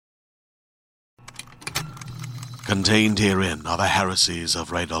Contained herein are the heresies of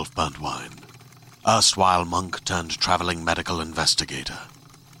Radolf Burntwine, erstwhile monk turned traveling medical investigator.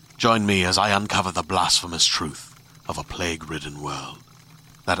 Join me as I uncover the blasphemous truth of a plague-ridden world,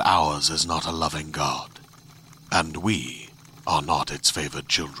 that ours is not a loving God, and we are not its favored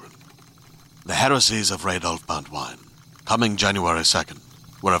children. The heresies of Radolf Burntwine, coming January 2nd,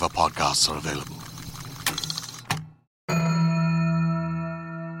 wherever podcasts are available.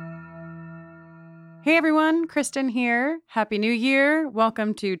 Hey everyone, Kristen here. Happy New Year.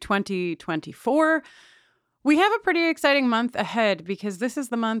 Welcome to 2024. We have a pretty exciting month ahead because this is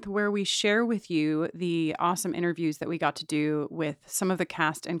the month where we share with you the awesome interviews that we got to do with some of the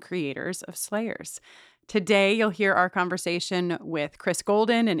cast and creators of Slayers. Today, you'll hear our conversation with Chris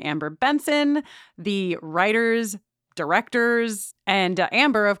Golden and Amber Benson, the writers, directors, and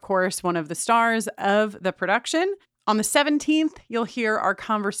Amber, of course, one of the stars of the production. On the 17th, you'll hear our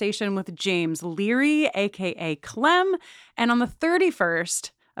conversation with James Leary, a.k.a. Clem. And on the 31st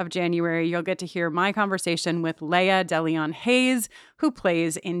of January, you'll get to hear my conversation with Leia DeLeon Hayes, who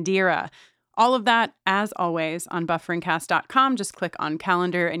plays Indira. All of that, as always, on bufferingcast.com. Just click on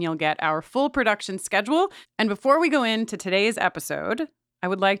calendar and you'll get our full production schedule. And before we go into today's episode, I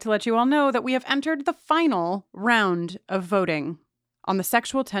would like to let you all know that we have entered the final round of voting on the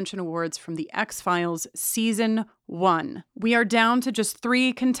Sexual Tension Awards from the X-Files Season 1. We are down to just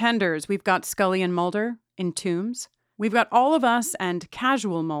 3 contenders. We've got Scully and Mulder in Tombs. We've got All of Us and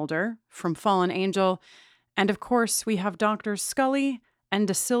Casual Mulder from Fallen Angel. And of course, we have Dr. Scully and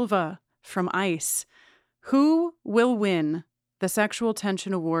De Silva from Ice. Who will win the Sexual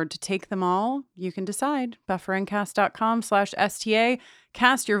Tension Award? To take them all, you can decide. bufferingcast.com/STA.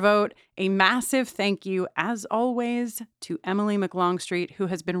 Cast your vote. A massive thank you, as always, to Emily McLongstreet, who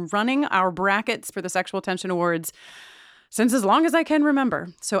has been running our brackets for the Sexual Tension Awards since as long as I can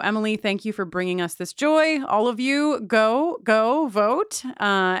remember. So, Emily, thank you for bringing us this joy. All of you, go, vote.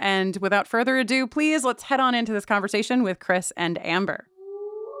 And without further ado, please, let's head on into this conversation with Chris and Amber.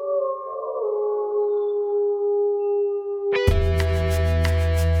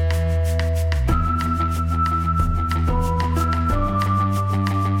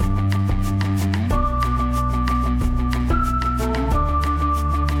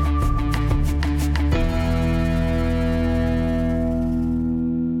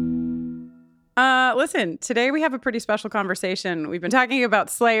 Listen, today we have a pretty special conversation. We've been talking about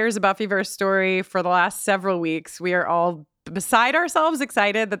Slayers, a Buffyverse story for the last several weeks. We are all beside ourselves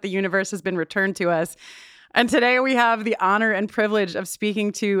excited that the universe has been returned to us. And today we have the honor and privilege of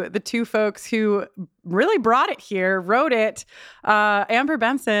speaking to the two folks who really brought it here, wrote it. Amber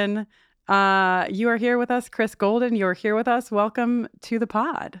Benson, you are here with us. Chris Golden, you're here with us. Welcome to the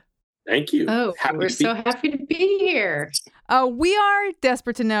pod. Thank you. Oh, we're so happy to be here. We are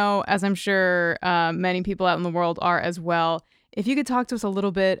desperate to know, as I'm sure many people out in the world are as well. If you could talk to us a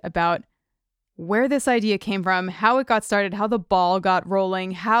little bit about where this idea came from, how it got started, how the ball got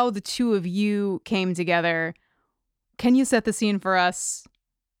rolling, how the two of you came together. Can you set the scene for us?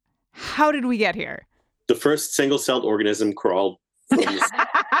 How did we get here? The first single-celled organism crawled from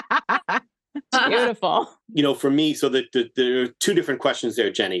the Beautiful. You know, for me, so there are two different questions there,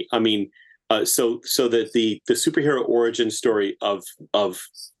 Jenny. I mean, so that the superhero origin story of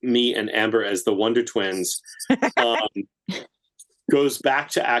me and Amber as the Wonder Twins goes back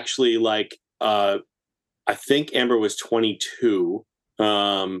to actually I think Amber was 22,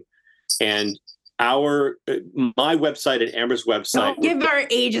 and my website and Amber's website. Don't give our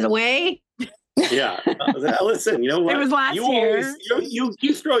ages away. Yeah. Listen, you know what? It was last year. You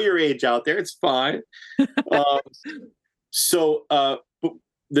throw your age out there. It's fine. So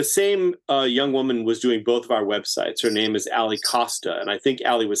the same young woman was doing both of our websites. Her name is Allie Costa. And I think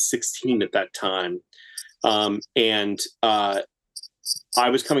Allie was 16 at that time. And I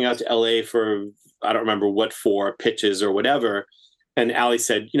was coming out to LA for, I don't remember what for, pitches or whatever. And Allie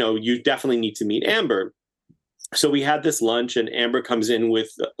said, you know, you definitely need to meet Amber. So we had this lunch and Amber comes in with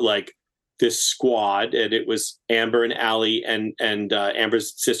this squad, and it was Amber and Allie and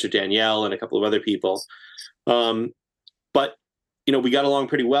Amber's sister Danielle and a couple of other people. But you know, we got along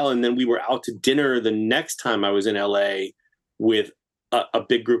pretty well, and then we were out to dinner the next time I was in LA with a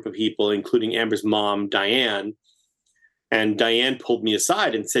big group of people, including Amber's mom, Diane. And Diane pulled me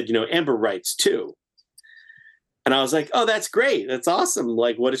aside and said, you know, Amber writes too. And I was like, oh, that's great. That's awesome.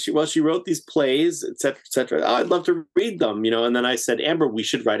 Like, what is she? Well, she wrote these plays, et cetera, et cetera. Oh, I'd love to read them, you know. And then I said, Amber, we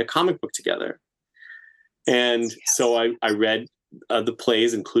should write a comic book together. And so I read the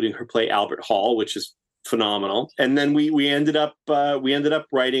plays, including her play Albert Hall, which is phenomenal. And then we ended up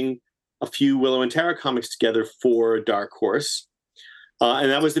writing a few Willow and Tara comics together for Dark Horse. And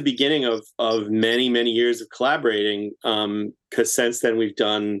that was the beginning of many, many years of collaborating. Because since then we've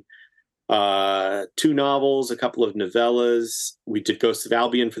done 2 novels, a couple of novellas. We did Ghosts of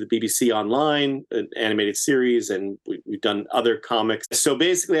Albion for the BBC Online, an animated series, and we've done other comics. So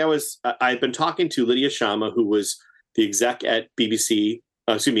basically, I've been talking to Lydia Sharma, who was the exec at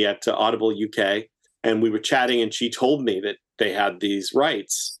at Audible UK, and we were chatting, and she told me that they had these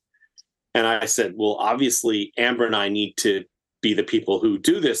rights. And I said, well, obviously, Amber and I need to be the people who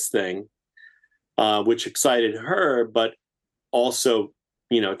do this thing, which excited her, but also,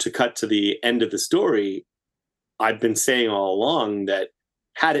 to cut to the end of the story, I've been saying all along that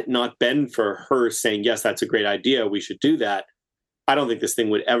had it not been for her saying, yes, that's a great idea, we should do that, I don't think this thing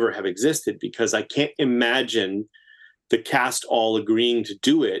would ever have existed, because I can't imagine the cast all agreeing to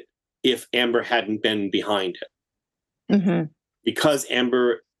do it if Amber hadn't been behind it. Mm-hmm. Because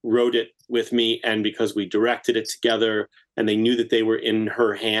Amber wrote it with me and because we directed it together and they knew that they were in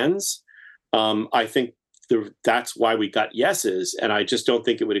her hands, I think that's why we got yeses, and I just don't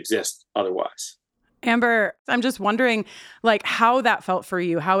think it would exist otherwise. Amber, I'm just wondering, like, how that felt for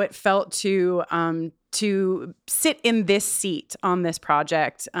you, how it felt to sit in this seat on this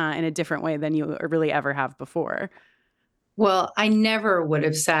project in a different way than you really ever have before. Well, I never would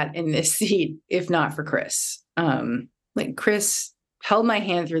have sat in this seat if not for Chris. Chris held my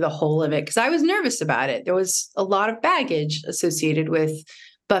hand through the whole of it because I was nervous about it. There was a lot of baggage associated with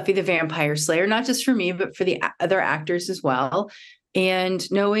Buffy the Vampire Slayer, not just for me, but for the other actors as well. And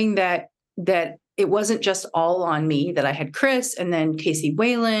knowing that it wasn't just all on me, that I had Chris and then Casey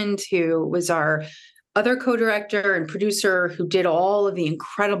Wayland, who was our other co-director and producer, who did all of the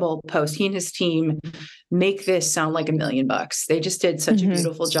incredible posts. He and his team make this sound like $1 million. They just did such a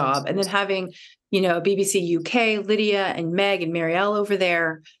beautiful job. And then having, BBC UK, Lydia and Meg and Marielle over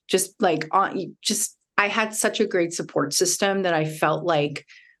there, I had such a great support system that I felt like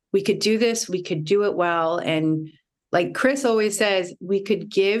we could do this, we could do it well. And like Chris always says, we could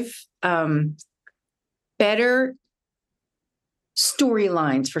give better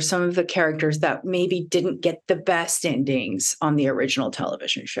storylines for some of the characters that maybe didn't get the best endings on the original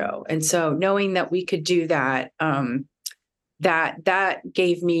television show. And so knowing that we could do that, that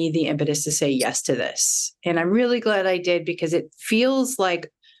gave me the impetus to say yes to this. And I'm really glad I did, because it feels like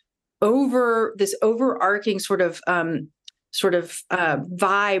over this overarching sort of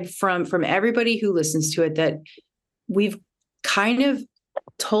vibe from everybody who listens to it, that we've kind of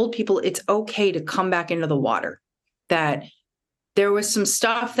told people it's okay to come back into the water, that there was some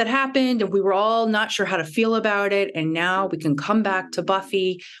stuff that happened and we were all not sure how to feel about it. And now we can come back to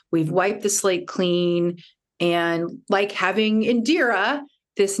Buffy. We've wiped the slate clean. And like having Indira,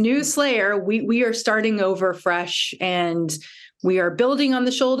 this new Slayer, we are starting over fresh, and we are building on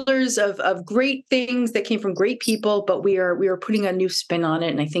the shoulders of great things that came from great people, but we are putting a new spin on it.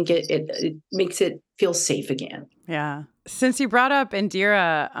 And I think it makes it feel safe again. Yeah. Since you brought up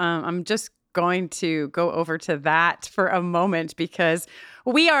Indira, I'm just going to go over to that for a moment, because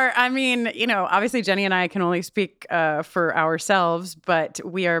obviously Jenny and I can only speak for ourselves, but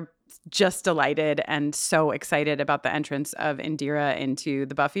we are just delighted and so excited about the entrance of Indira into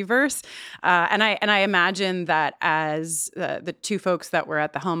the Buffyverse. And I imagine that as the two folks that were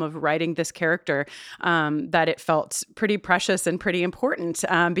at the helm of writing this character, that it felt pretty precious and pretty important,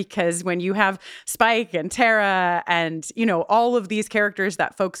 because when you have Spike and Tara and, all of these characters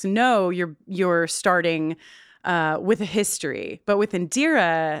that folks know, you're starting with a history. But with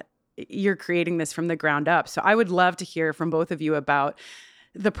Indira, you're creating this from the ground up. So I would love to hear from both of you about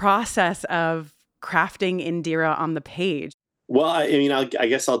the process of crafting Indira on the page. Well, I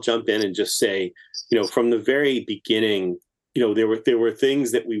guess I'll jump in and just say, from the very beginning, there were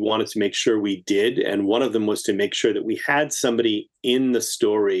things that we wanted to make sure we did. And one of them was to make sure that we had somebody in the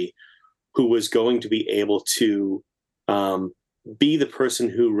story who was going to be able to be the person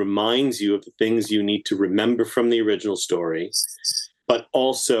who reminds you of the things you need to remember from the original story, but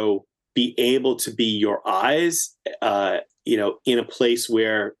also be able to be your eyes, in a place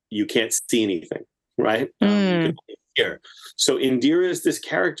where you can't see anything, right? You can hear. So Indira is this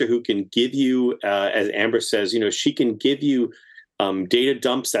character who can give you, as Amber says, she can give you data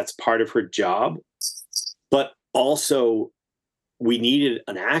dumps. That's part of her job. But also, we needed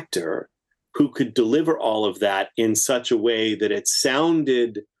an actor who could deliver all of that in such a way that it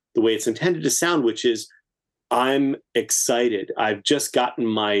sounded the way it's intended to sound, which is, I'm excited. I've just gotten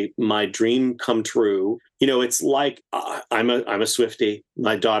my dream come true. It's like I'm a Swiftie.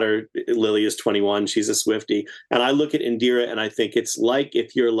 My daughter Lily is 21. She's a Swiftie, and I look at Indira and I think it's like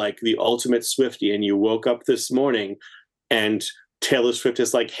if you're like the ultimate Swiftie and you woke up this morning and Taylor Swift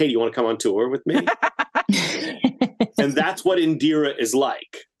is like, "Hey, do you want to come on tour with me?" And that's what Indira is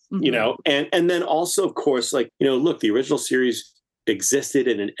like, you know? And then also, of course, like, you know, look, the original series existed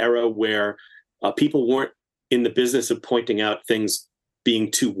in an era where people weren't in the business of pointing out things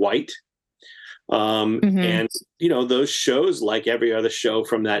being too white. And, you know, those shows, like every other show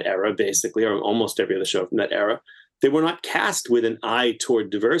from that era, basically, or almost every other show from that era, they were not cast with an eye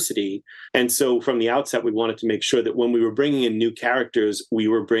toward diversity. And so from the outset, we wanted to make sure that when we were bringing in new characters, we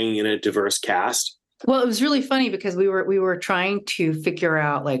were bringing in a diverse cast. Well, it was really funny because we were trying to figure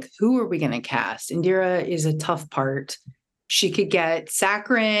out, like, who are we going to cast? Indira is a tough part. She could get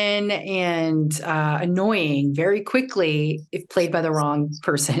saccharine and annoying very quickly if played by the wrong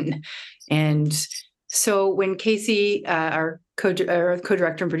person. And so when Casey, our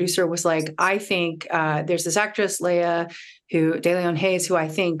co-director and producer, was like, I think there's this actress, Leia, De Leon Hayes, who I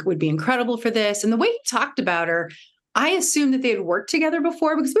think would be incredible for this. And the way he talked about her, I assumed that they had worked together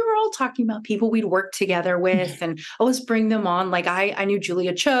before because we were all talking about people we'd worked together with and let's bring them on. Like I knew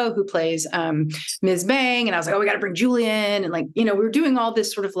Julia Cho, who plays Ms. Bang. And I was like, oh, we got to bring Julia in. And like, you know, we were doing all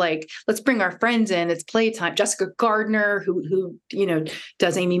this sort of like, let's bring our friends in. It's playtime. Jessica Gardner, who you know,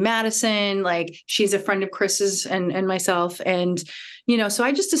 does Amy Madison. Like she's a friend of Chris's and myself. And, you know, so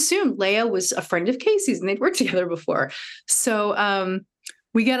I just assumed Leia was a friend of Casey's and they'd worked together before. So,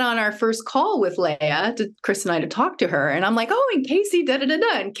 we get on our first call with Leia, Chris and I, to talk to her. And I'm like, oh, and Casey,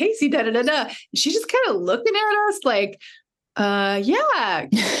 da-da-da-da, and Casey, da-da-da-da. And she's just kind of looking at us like, yeah,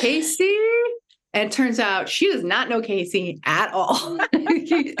 Casey. And it turns out she does not know Casey at all.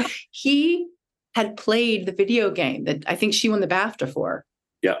 He had played the video game that I think she won the BAFTA for.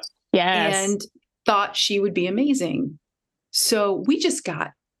 Yeah. Yes. And thought she would be amazing. So we just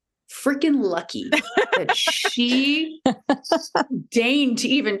got freaking lucky that she deigned to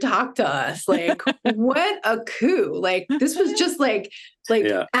even talk to us. Like, what a coup. Like, this was just like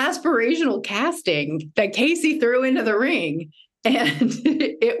aspirational casting that Casey threw into the ring. And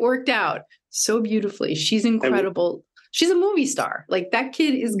it worked out so beautifully. She's incredible. She's a movie star. Like, that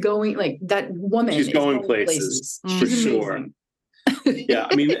kid is going, like, that woman She's is going places. For She's sure. Yeah.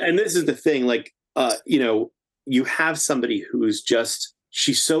 I mean, and this is the thing, like, you know, you have somebody who's just,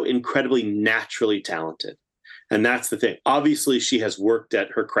 she's so incredibly naturally talented. And that's the thing. Obviously, she has worked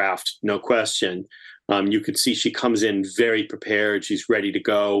at her craft, no question. You could see she comes in very prepared. She's ready to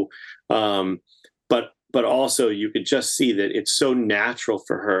go. But also you could just see that it's so natural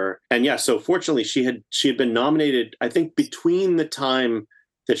for her. And yeah, so fortunately she had been nominated, I think between the time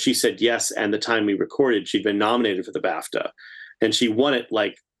that she said yes and the time we recorded, she'd been nominated for the BAFTA. And she won it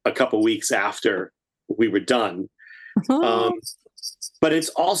like a couple weeks after we were done. But it's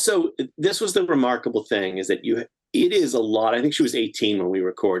also, this was the remarkable thing, is that it is a lot. I think she was 18 when we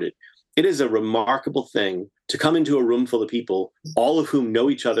recorded. It is a remarkable thing to come into a room full of people, all of whom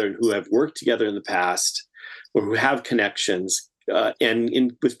know each other and who have worked together in the past or who have connections.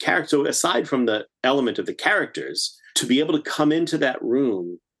 With character, so aside from the element of the characters, to be able to come into that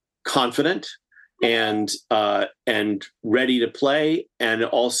room confident and ready to play. And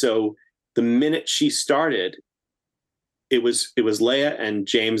also the minute she started, it was Leia and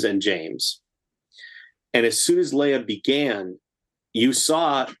James. And as soon as Leia began, you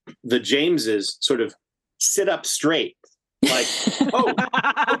saw the Jameses sort of sit up straight, like, oh,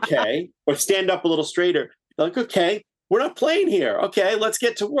 okay, or stand up a little straighter. Like, okay, we're not playing here. Okay, let's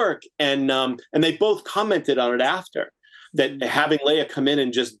get to work. And they both commented on it after, that having Leia come in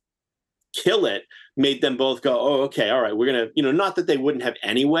and just kill it made them both go, oh, okay, all right, we're gonna, you know, not that they wouldn't have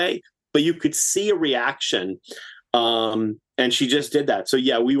anyway, but you could see a reaction. And she just did that. So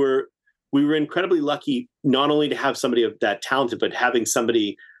yeah, we were incredibly lucky not only to have somebody of that talented, but having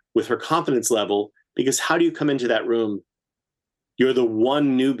somebody with her confidence level, because how do you come into that room? You're the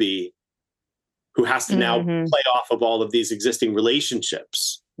one newbie who has to now play off of all of these existing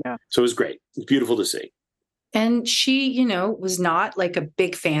relationships. Yeah. So it was great. It's beautiful to see. And she, you know, was not like a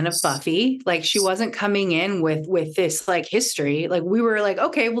big fan of Buffy. Like, she wasn't coming in with this like history. Like, we were like,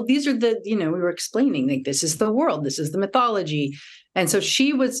 okay, well, these are the, you know, we were explaining like, this is the world, this is the mythology. And so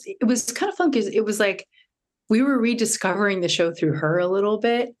it was kind of fun because it was like, we were rediscovering the show through her a little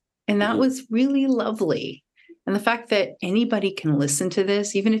bit. And that was really lovely. And the fact that anybody can listen to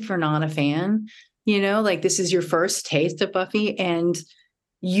this, even if you're not a fan, you know, like, this is your first taste of Buffy, and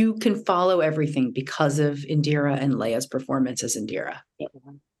you can follow everything because of Indira and Leia's performance as Indira.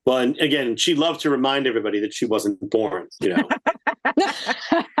 Well, and again, she loved to remind everybody that she wasn't born, you know.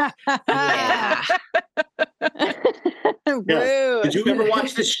 Yeah. Yeah. Did you ever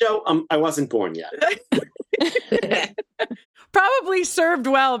watch this show? I wasn't born yet. probably served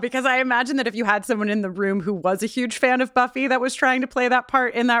well, because I imagine that if you had someone in the room who was a huge fan of Buffy that was trying to play that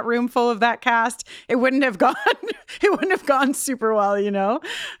part in that room full of that cast, it wouldn't have gone super well, you know?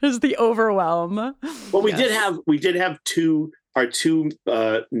 There's the overwhelm. Well, we did have our two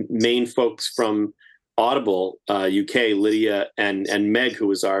main folks from Audible UK, Lydia and Meg, who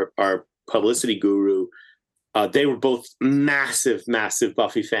was our publicity guru. They were both massive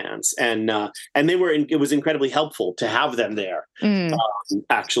Buffy fans, and it was incredibly helpful to have them there,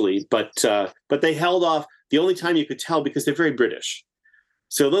 actually. But they held off. The only time you could tell, because they're very British,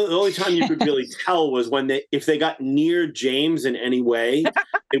 so the only time you could really tell was if they got near James in any way,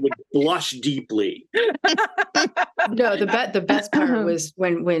 they would blush deeply. No, the best part was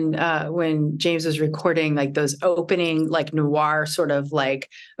when James was recording like those opening like noir sort of like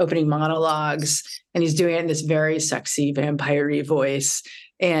opening monologues, and he's doing it in this very sexy vampire-y voice,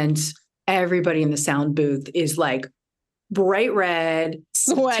 and everybody in the sound booth is like bright red,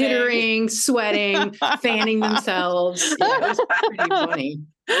 tittering, sweating, fanning themselves. Yeah, it was pretty funny.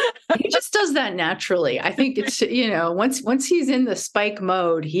 He just does that naturally. I think it's, once he's in the Spike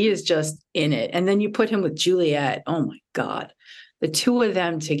mode, he is just in it. And then you put him with Juliet. Oh my God. The two of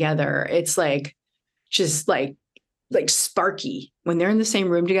them together, it's like just like sparky. When they're in the same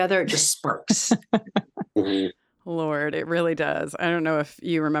room together, it just sparks. Mm-hmm. Lord, it really does. I don't know if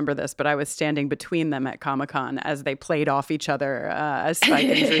you remember this, but I was standing between them at Comic-Con as they played off each other as Spike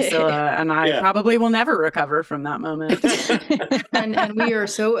and Drusilla, and I probably will never recover from that moment. and we are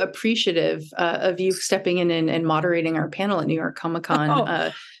so appreciative of you stepping in and moderating our panel at New York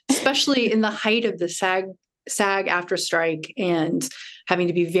Comic-Con, especially in the height of the SAG after strike, and having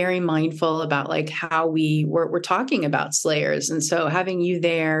to be very mindful about like how we're talking about Slayers. And so having you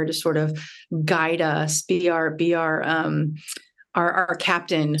there to sort of guide us, be our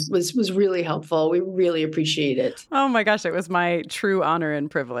captain was really helpful. We really appreciate it. Oh my gosh, it was my true honor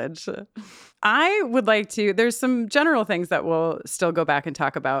and privilege. I would like to, there's some general things that we'll still go back and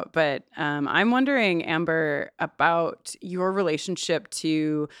talk about, but I'm wondering, Amber, about your relationship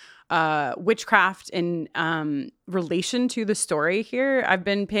to witchcraft in relation to the story here. I've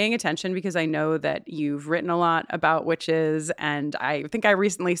been paying attention because I know that you've written a lot about witches, and I think I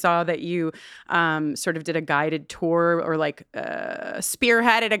recently saw that you sort of did a guided tour, or like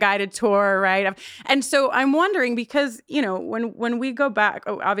spearheaded a guided tour, right? And so I'm wondering, because when we go back,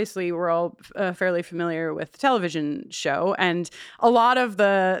 obviously we're all fairly familiar with the television show, and a lot of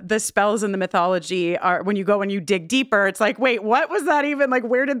the spells in the mythology are, when you dig deeper, it's like, wait, what was that even? Like,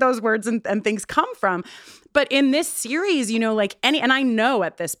 where did those words and things come from? But in this series, and I know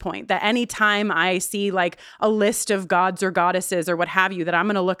at this point that anytime I see like a list of gods or goddesses or what have you, that I'm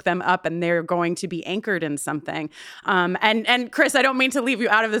going to look them up and they're going to be anchored in something. And Chris, I don't mean to leave you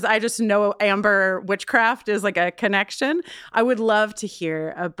out of this. I just know Amber witchcraft is like a connection. I would love to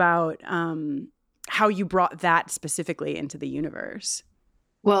hear about how you brought that specifically into the universe.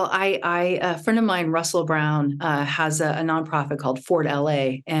 Well, a friend of mine, Russell Brown, has a nonprofit called Fort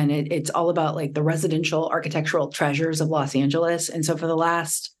LA, and it's all about like the residential architectural treasures of Los Angeles. And so for the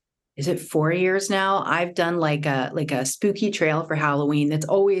last, is it 4 years now, I've done like a spooky trail for Halloween. That's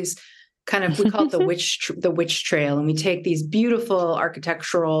always kind of, we call it the witch trail. And we take these beautiful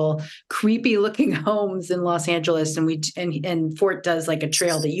architectural, creepy looking homes in Los Angeles. And Fort does like a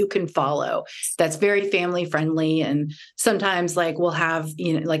trail that you can follow that's very family friendly. And sometimes like we'll have,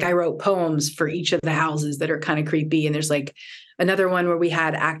 like I wrote poems for each of the houses that are kind of creepy. And there's like another one where we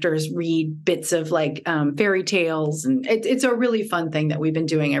had actors read bits of like fairy tales. And it's a really fun thing that we've been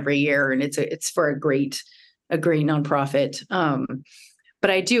doing every year. And it's for a great nonprofit. But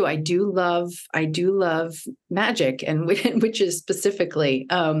I do love magic and witches specifically.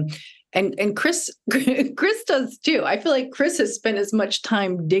 And Chris does too. I feel like Chris has spent as much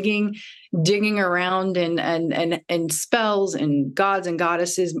time digging around and spells and gods and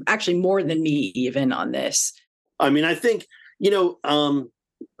goddesses, actually more than me even on this. I mean, I think, we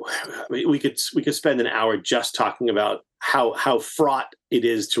could spend an hour just talking about how fraught it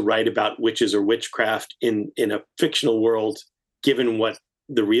is to write about witches or witchcraft in a fictional world, given what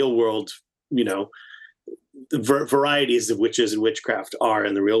the real world, varieties of witches and witchcraft are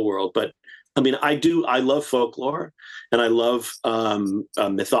in the real world. But I mean, I love folklore, and I love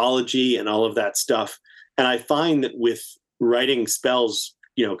mythology and all of that stuff. And I find that with writing spells,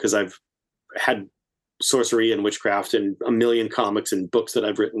 because I've had sorcery and witchcraft and a million comics and books that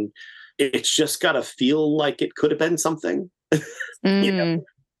I've written, it's just got to feel like it could have been something, And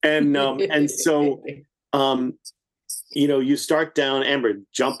so, you start down, Amber,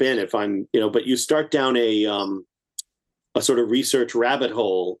 jump in if I'm, but you start down a sort of research rabbit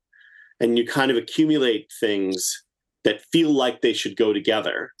hole, and you kind of accumulate things that feel like they should go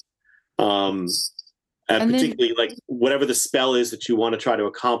together. And particularly like whatever the spell is that you want to try to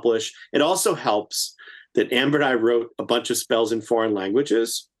accomplish. It also helps that Amber and I wrote a bunch of spells in foreign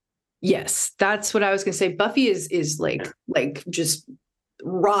languages. Yes, that's what I was going to say. Buffy is like just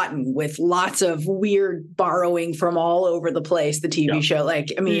rotten with lots of weird borrowing from all over the place. The TV show,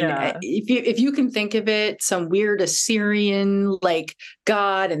 like, I mean, if you can think of it, some weird Assyrian like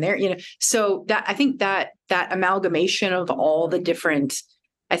god, and there, so that I think that amalgamation of all the different,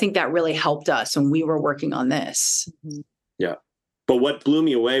 I think that really helped us when we were working on this. Yeah, but what blew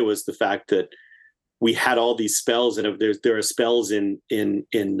me away was the fact that we had all these spells, and there are spells in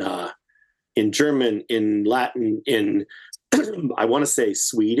German, in Latin, in I want to say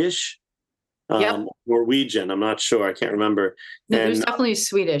Swedish, Norwegian. I'm not sure. I can't remember. No, there's definitely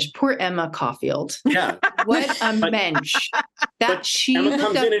Swedish. Poor Emma Caulfield. Yeah, what a mensch. That she Emma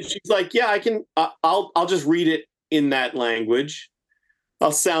comes in and she's like, "Yeah, I can. I'll just read it in that language.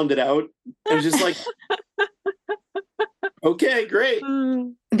 I'll sound it out." And just like, okay, great.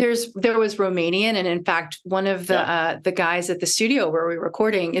 There was Romanian, and in fact, one of the guys at the studio where we were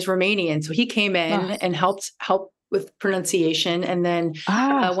recording is Romanian, so he came in and helped with pronunciation. And then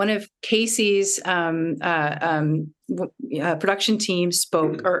one of Casey's production team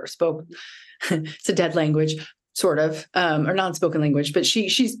spoke. It's a dead language, sort of, or non-spoken language, but she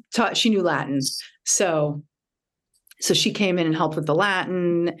knew Latin, so she came in and helped with the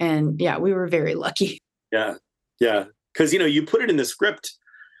Latin, and we were very lucky. Yeah. Because you put it in the script,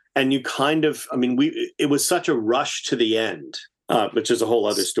 and you kind of, I mean, it was such a rush to the end, which is a whole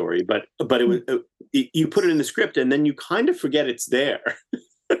other story. But it was you put it in the script, and then you kind of forget it's there.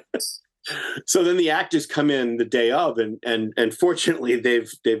 So then the actors come in the day of, and fortunately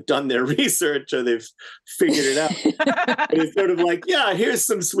they've done their research, or they've figured it out. And it's sort of like, here's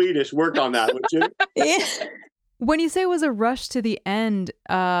some Swedish, work on that, would you? When you say it was a rush to the end,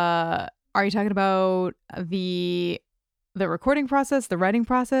 are you talking about the recording process, the writing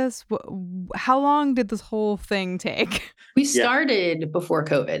process? How long did this whole thing take? We started before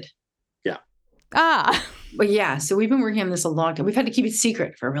COVID. Yeah. But so we've been working on this a long time. We've had to keep it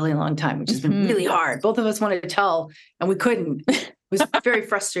secret for a really long time, which has been really hard. Both of us wanted to tell, and we couldn't. It was very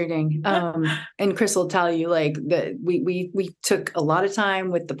frustrating. And Chris will tell you, like, that we took a lot of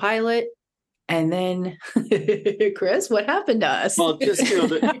time with the pilot. And then, Chris, what happened to us? Well, just,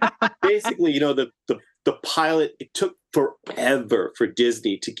 basically, the pilot, it took forever for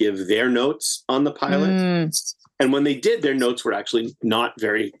Disney to give their notes on the pilot. And when they did, their notes were actually not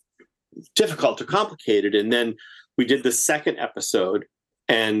very difficult or complicated. And then we did the second episode,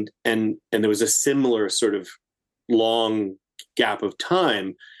 and there was a similar sort of long gap of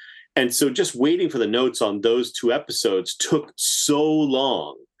time. And so just waiting for the notes on those two episodes took so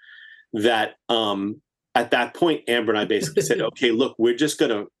long that at that point, Amber and I basically said, okay, look, we're just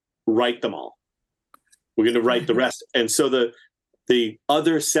going to write them all. We're going to write the rest. And so the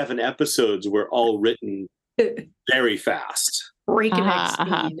other 7 episodes were all written very fast. Breakneck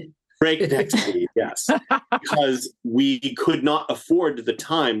speed. Breakneck speed, yes. Because we could not afford the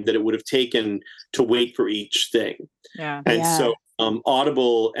time that it would have taken to wait for each thing. Yeah. And so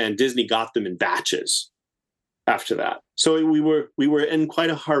Audible and Disney got them in batches after that. So we were in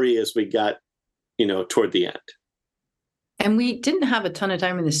quite a hurry as we got, toward the end. And we didn't have a ton of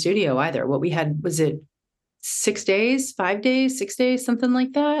time in the studio either. What we had, was it 6 days, 5 days, 6 days, something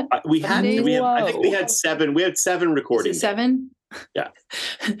like that? I think we had 7. We had 7 recordings. 7? Yeah.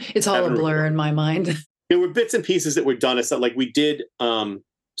 It's all 7 a blur in my mind. There were bits and pieces that were done. It's not like we did.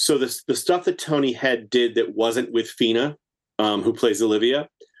 So the stuff that Tony Head did that wasn't with Fina, who plays Olivia,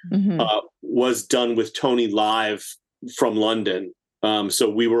 was done with Tony live from London. So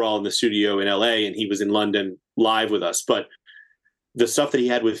we were all in the studio in LA, and he was in London live with us. But the stuff that he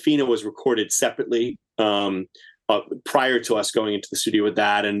had with Fina was recorded separately prior to us going into the studio with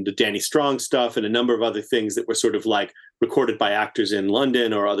that, and the Danny Strong stuff and a number of other things that were sort of like recorded by actors in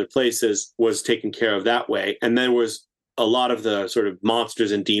London or other places was taken care of that way. And then was a lot of the sort of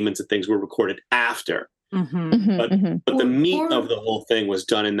monsters and demons and things were recorded after. But the meat of the whole thing was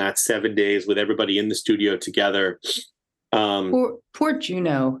done in that 7 days with everybody in the studio together. Poor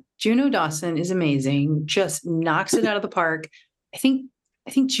Juno. Juno Dawson is amazing. Just knocks it out of the park. I think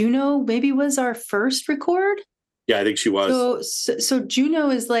Juno maybe was our first record. Yeah, I think she was. So Juno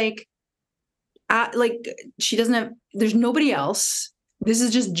is like she doesn't have. There's nobody else. This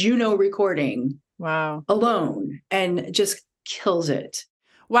is just Juno recording. Wow. Alone, and just kills it.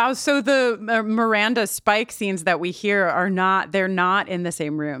 Wow. So the Miranda Spike scenes that we hear they're not in the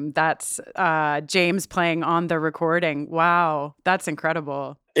same room. That's James playing on the recording. Wow. That's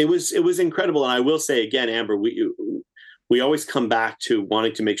incredible. It was incredible. And I will say again, Amber, we always come back to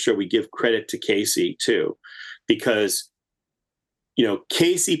wanting to make sure we give credit to Casey too, because,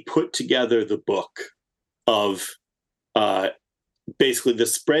 Casey put together the book of basically the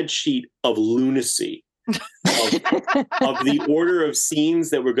spreadsheet of lunacy of the order of scenes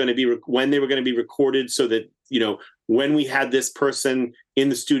that were going to be when they were going to be recorded, so that when we had this person in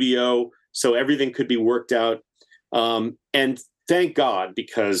the studio, so everything could be worked out. And thank God,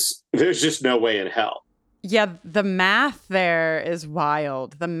 because there's just no way in hell. Yeah, the math there is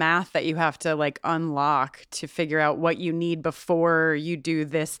wild. The math that you have to unlock to figure out what you need before you do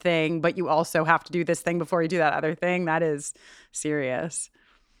this thing, but you also have to do this thing before you do that other thing. That is serious.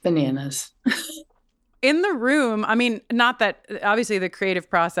 Bananas. In the room, I mean, not that obviously the creative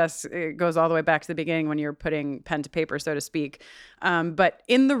process goes all the way back to the beginning when you're putting pen to paper, so to speak. But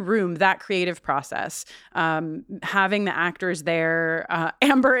in the room, that creative process, having the actors there,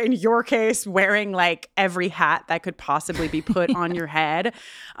 Amber, in your case, wearing every hat that could possibly be put on your head.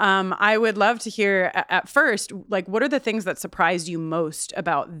 I would love to hear at first, what are the things that surprised you most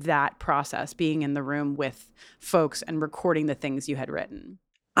about that process, being in the room with folks and recording the things you had written?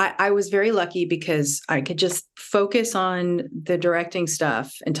 I was very lucky because I could just focus on the directing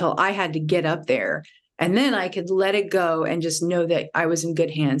stuff until I had to get up there. And then I could let it go and just know that I was in good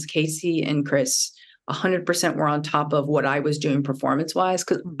hands. Casey and Chris 100% were on top of what I was doing performance-wise,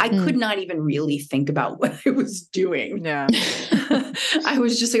 because I could not even really think about what I was doing. Yeah. I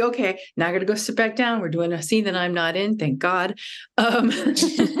was just like, okay, now I got to go sit back down. We're doing a scene that I'm not in, thank God. There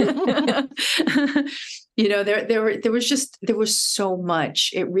was so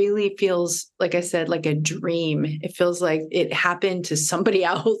much. It really feels, like I said, like a dream. It feels like it happened to somebody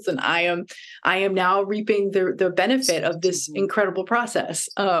else, and I am now reaping the benefit of this incredible process.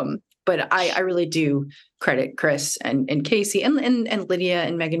 But I really do credit Chris and Casey and Lydia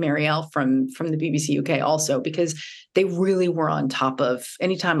and Megan Marielle from the BBC UK also, because they really were on top of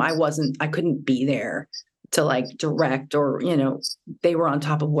anytime I couldn't be there to direct, or, they were on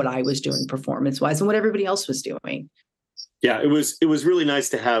top of what I was doing performance wise and what everybody else was doing. Yeah, it was really nice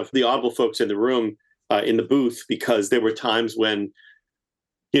to have the Audible folks in the room, in the booth, because there were times when,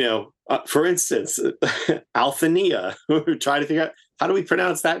 for instance, Althania, we were trying to figure out, how do we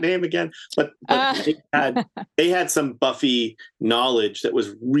pronounce that name again? But they had some Buffy knowledge that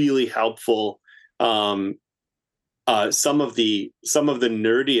was really helpful. Some of the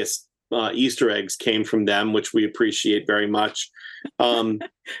nerdiest Easter eggs came from them, which we appreciate very much.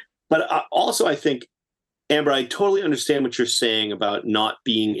 But also, I think, Amber, I totally understand what you're saying about not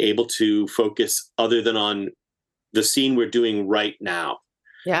being able to focus other than on the scene we're doing right now.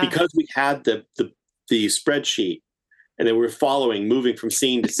 Yeah. Because we had the spreadsheet, and then we're moving from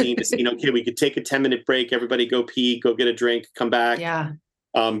scene to scene to scene. Okay, we could take a 10-minute break. Everybody go pee, go get a drink, come back. Yeah.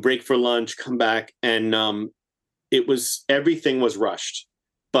 Break for lunch, come back. And everything was rushed,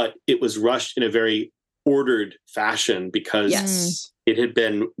 but it was rushed in a very ordered fashion because it had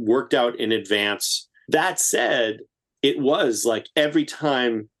been worked out in advance. That said, it was every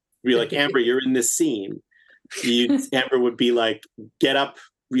time we're like, Amber, you're in this scene. Amber would be like, get up,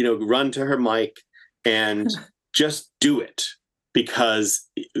 run to her mic and just do it, because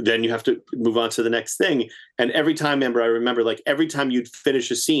then you have to move on to the next thing. And every time, Amber, I remember, every time you'd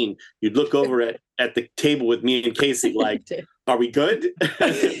finish a scene, you'd look over at the table with me and Casey, are we good?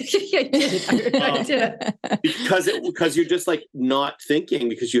 I did. Because you're just not thinking,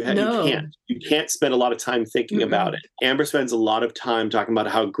 because you can't spend a lot of time thinking about it. Amber spends a lot of time talking about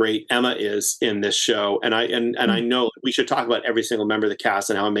how great Emma is in this show, and I know we should talk about every single member of the cast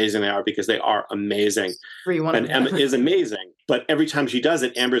and how amazing they are, because they are amazing. And Emma is amazing, but every time she does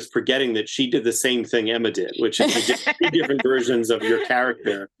it, Amber's forgetting that she did the same thing Emma did, which is three different versions of your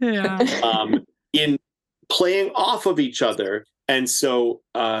character. Yeah. In playing off of each other. And so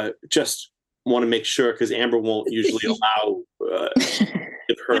just want to make sure, because Amber won't usually allow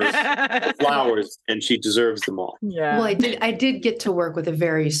her flowers, and she deserves them all. Yeah. Well, I did get to work with a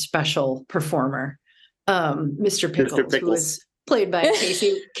very special performer, Mr. Pickles, who was played by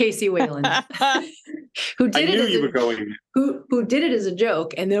Casey Wayland, who did who did it as a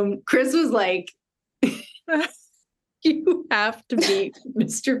joke. And then Chris was like, you have to be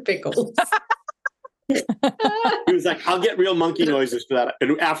Mr. Pickles. He was like, I'll get real monkey noises for that.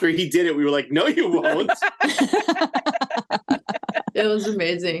 And after he did it, we were like, no, you won't. It was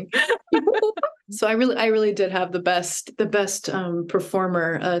amazing. So I really did have the best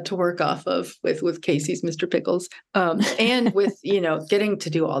performer to work off of with Casey's Mr. Pickles. And with, getting to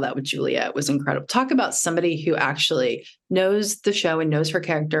do all that with Juliet was incredible. Talk about somebody who actually knows the show and knows her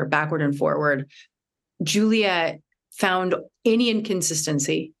character backward and forward. Juliet found any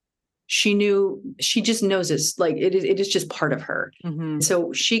inconsistency. she just knows it's like, it is just part of her. Mhm.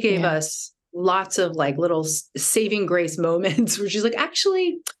 So she gave us lots of like little saving grace moments where she's like,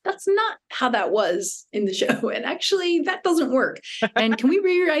 actually, that's not how that was in the show. And actually that doesn't work. And can we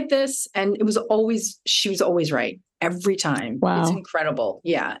rewrite this? And she was always right every time. Wow. It's incredible.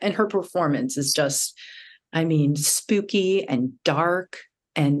 Yeah. And her performance is just, I mean, spooky and dark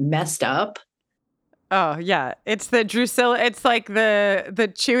and messed up. Oh yeah, it's the Drusilla. It's like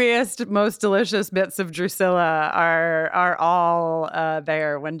the chewiest, most delicious bits of Drusilla are all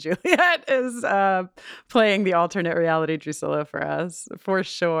there when Juliet is playing the alternate reality Drusilla for us, for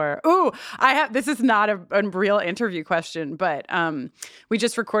sure. Ooh, this is not a real interview question, but we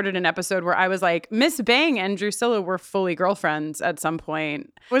just recorded an episode where I was like, Miss Bang and Drusilla were fully girlfriends at some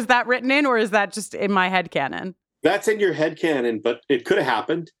point. Was that written in, or is that just in my headcanon? That's in your headcanon, but it could have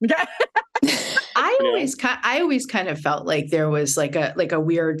happened. I always kind of felt like there was like a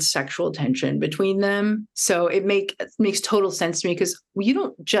weird sexual tension between them. So it makes total sense to me, because you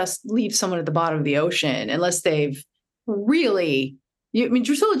don't just leave someone at the bottom of the ocean unless they've really.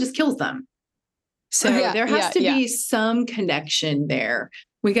 Drusilla just kills them. So there has to be some connection there.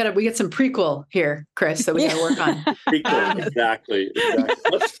 We get some prequel here, Chris, that we got to work on. Prequel, exactly.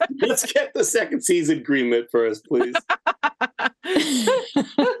 Let's get the second season greenlit first, please.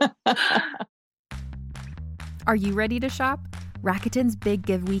 Are you ready to shop? Rakuten's Big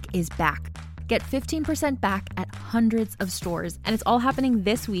Give Week is back. Get 15% back at hundreds of stores, and it's all happening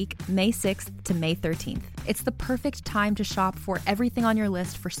this week, May 6th to May 13th. It's the perfect time to shop for everything on your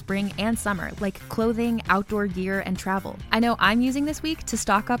list for spring and summer, like clothing, outdoor gear, and travel. I know I'm using this week to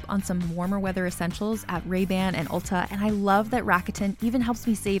stock up on some warmer weather essentials at Ray-Ban and Ulta, and I love that Rakuten even helps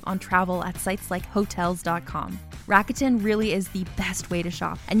me save on travel at sites like Hotels.com. Rakuten really is the best way to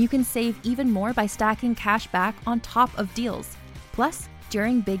shop, and you can save even more by stacking cash back on top of deals. Plus,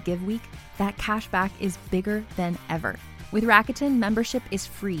 during Big Give Week, that cash back is bigger than ever. With Rakuten, membership is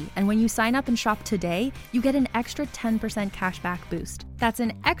free, and when you sign up and shop today, you get an extra 10% cash back boost. That's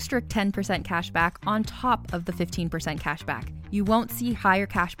an extra 10% cash back on top of the 15% cash back. You won't see higher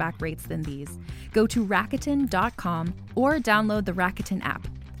cash back rates than these. Go to Rakuten.com or download the Rakuten app.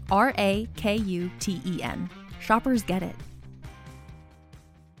 Rakuten. Shoppers get it.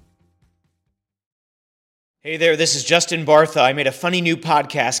 Hey there, this is Justin Bartha. I made a funny new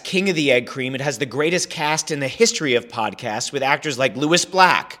podcast, King of the Egg Cream. It has the greatest cast in the history of podcasts with actors like Louis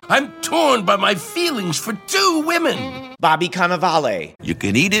Black. I'm torn by my feelings for two women. Bobby Cannavale. You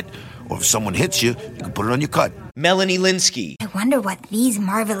can eat it, or if someone hits you, you can put it on your cut. Melanie Linsky. I wonder what these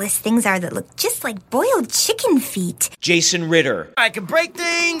marvelous things are that look just like boiled chicken feet. Jason Ritter. I can break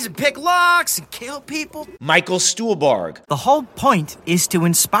things and pick locks and kill people. Michael Stuhlbarg. The whole point is to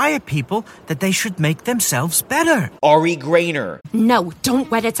inspire people that they should make themselves better. Ari Grainer. No,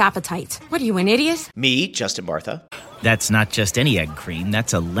 don't whet its appetite. What are you, an idiot? Me, Justin Bartha. That's not just any egg cream,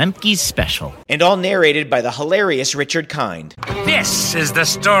 that's a Lemke's special. And all narrated by the hilarious Richard Kind. This is the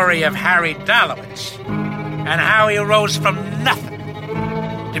story of Harry Dalowitz and how he rose from nothing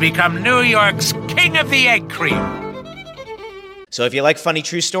to become New York's King of the Egg Cream. So if you like funny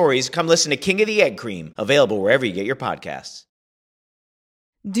true stories, come listen to King of the Egg Cream, available wherever you get your podcasts.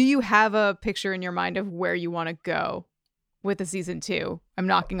 Do you have a picture in your mind of where you want to go with the season 2? I'm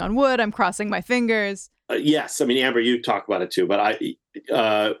knocking on wood. I'm crossing my fingers. Yes. I mean, Amber, you talk about it too, but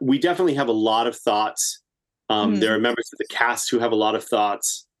we definitely have a lot of thoughts. There are members of the cast who have a lot of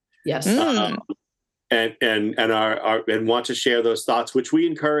thoughts. Yes. And want to share those thoughts, which we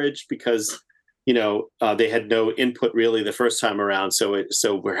encourage because, they had no input really the first time around. So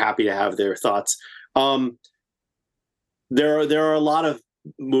we're happy to have their thoughts. There are a lot of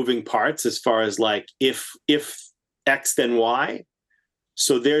moving parts as far as like, if X, then Y.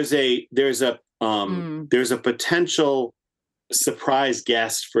 So there's a potential surprise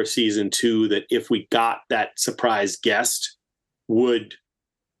guest for season 2 that if we got that surprise guest would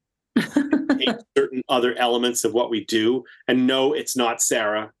take certain other elements of what we do. And no, it's not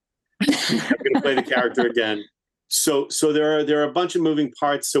Sarah. I'm going to play the character again. So there are a bunch of moving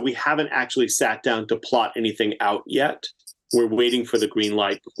parts. So we haven't actually sat down to plot anything out yet. We're waiting for the green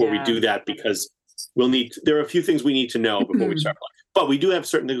light before we do that, because there are a few things we need to know before we start. But we do have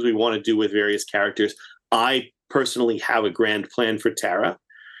certain things we want to do with various characters. I personally have a grand plan for Tara.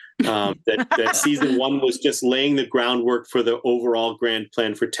 That season 1 was just laying the groundwork for the overall grand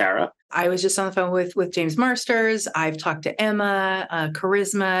plan for Tara. I was just on the phone with James Marsters. I've talked to Emma,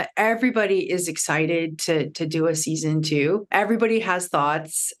 Charisma. Everybody is excited to do a season 2. Everybody has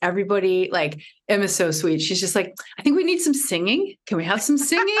thoughts. Everybody, like, Emma's so sweet. She's just like, I think we need some singing. Can we have some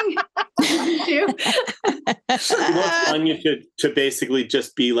singing? She wants Anya to basically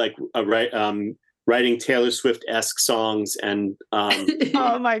just be like writing Taylor Swift-esque songs and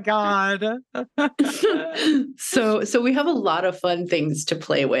oh my God. So we have a lot of fun things to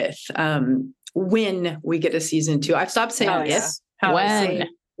play with when we get a season 2. I've stopped saying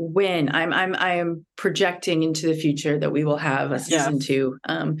when. I am projecting into the future that we will have a season 2.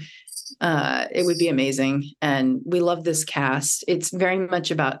 It would be amazing. And we love this cast. It's very much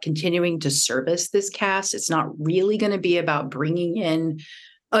about continuing to service this cast. It's not really going to be about bringing in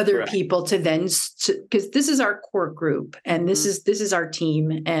other people to then, because this is our core group and this is our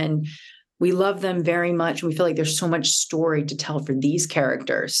team, and we love them very much. We feel like there's so much story to tell for these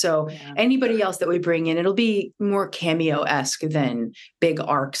characters. So anybody else that we bring in, it'll be more cameo-esque than big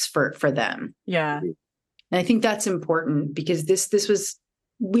arcs for them. Yeah. And I think that's important because it's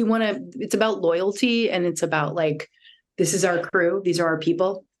about loyalty, and it's about, like, this is our crew, these are our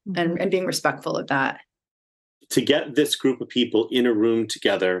people, and being respectful of that. To get this group of people in a room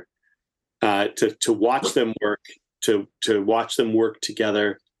together, to watch them work, to watch them work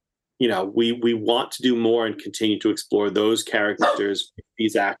together, we want to do more and continue to explore those characters,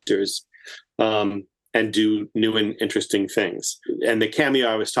 these actors, and do new and interesting things. And the cameo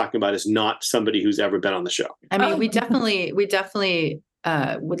I was talking about is not somebody who's ever been on the show. I mean, we definitely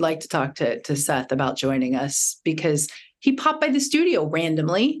would like to talk to Seth about joining us, because he popped by the studio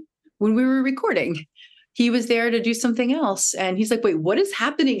randomly when we were recording. He was there to do something else. And he's like, wait, what is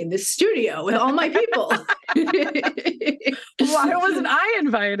happening in this studio with all my people? Why wasn't I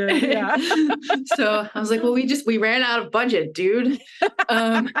invited? Yeah. So I was like, well, we ran out of budget, dude.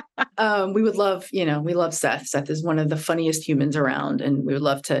 We would love, we love Seth. Seth is one of the funniest humans around, and we would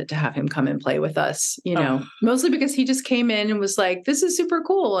love to have him come and play with us, mostly because he just came in and was like, this is super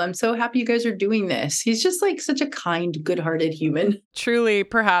cool. I'm so happy you guys are doing this. He's just like such a kind, good-hearted human. Truly,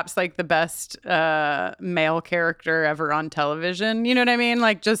 perhaps like the best male character ever on television. You know what I mean?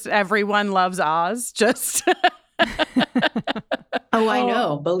 Like, just everyone loves Oz. Just I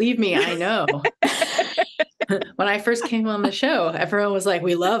know. Believe me, I know. When I first came on the show, everyone was like,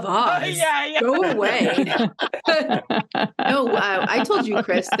 we love Oz. Go away. No, I told you,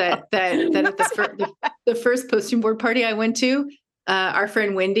 Chris, that at the first posting board party I went to, our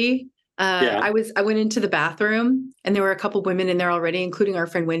friend Wendy, I went into the bathroom, and there were a couple women in there already, including our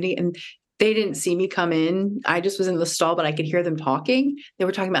friend Wendy, and they didn't see me come in. I just was in the stall, but I could hear them talking. They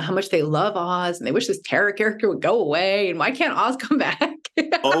were talking about how much they love Oz, and they wish this Tara character would go away, and why can't Oz come back?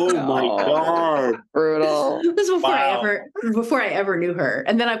 Oh my God. Brutal. This is before I ever knew her.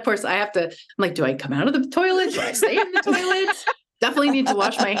 And then, of course, I'm like, do I come out of the toilet? Do I stay in the toilet? Definitely need to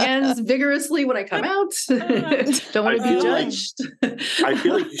wash my hands vigorously when I come out. Don't want to be judged. I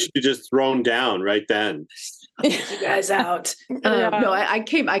feel like you should have just thrown down right then. Get you guys out. No, I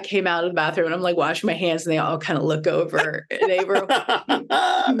came out of the bathroom, and I'm like washing my hands, and they all kind of look over. They were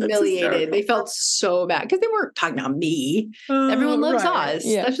humiliated. They felt so bad because they weren't talking about me. Everyone loves Oz.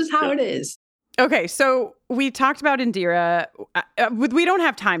 Yeah. That's just how it is. Okay, so we talked about Indira. We don't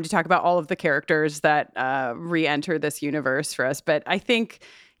have time to talk about all of the characters that re-enter this universe for us, but I think,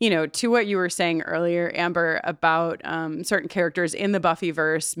 to what you were saying earlier, Amber, about certain characters in the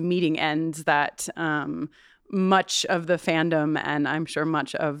Buffyverse meeting ends that much of the fandom, and I'm sure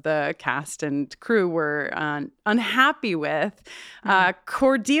much of the cast and crew, were unhappy with.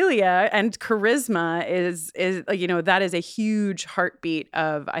 Cordelia and Charisma is that is a huge heartbeat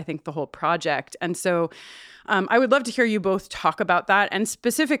of, I think, the whole project. And so I would love to hear you both talk about that. And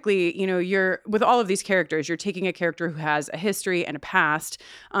specifically, you're with all of these characters, you're taking a character who has a history and a past.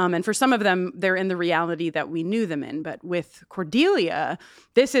 And for some of them, they're in the reality that we knew them in. But with Cordelia,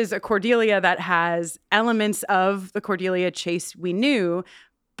 this is a Cordelia that has elements of the Cordelia Chase we knew,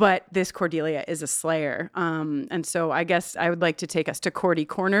 but this Cordelia is a slayer. And so I guess I would like to take us to Cordy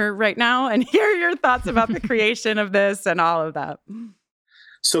Corner right now and hear your thoughts about the creation of this and all of that.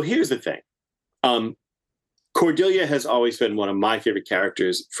 So here's the thing. Cordelia has always been one of my favorite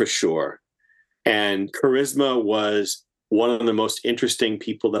characters for sure. And Charisma was one of the most interesting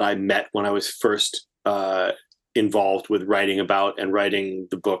people that I met when I was first involved with writing about and writing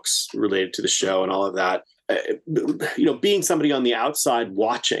the books related to the show and all of that. Being somebody on the outside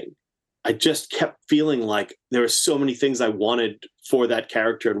watching, I just kept feeling like there were so many things I wanted for that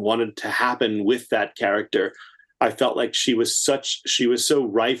character and wanted to happen with that character. I felt like she was so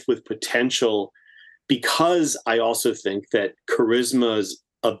rife with potential, because I also think that Charisma's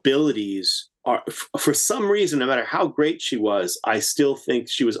abilities are, for some reason, no matter how great she was, I still think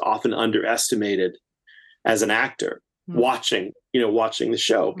she was often underestimated as an actor watching the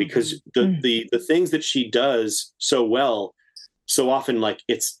show, because the things that she does so well, so often, like,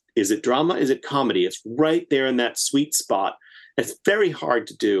 is it drama? Is it comedy? It's right there in that sweet spot. It's very hard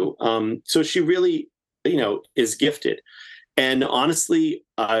to do. So she really, is gifted. And honestly,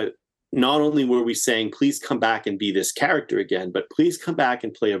 not only were we saying, please come back and be this character again, but please come back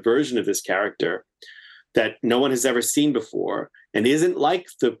and play a version of this character that no one has ever seen before and isn't like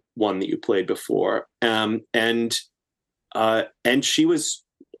the one that you played before. And she was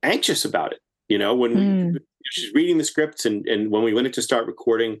anxious about it. When she's reading the scripts and when we went in to start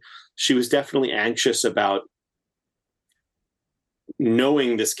recording, she was definitely anxious about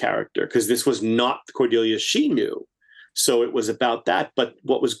knowing this character, because this was not the Cordelia she knew. So it was about that. But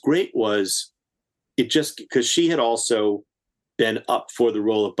what was great was because she had also been up for the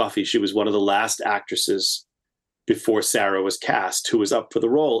role of Buffy. She was one of the last actresses before Sarah was cast who was up for the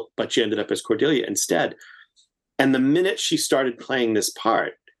role, but she ended up as Cordelia instead. And the minute she started playing this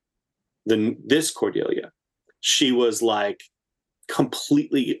part, this Cordelia, she was like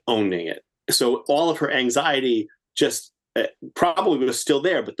completely owning it. So all of her anxiety just probably was still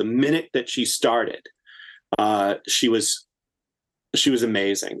there, but the minute that she started, she was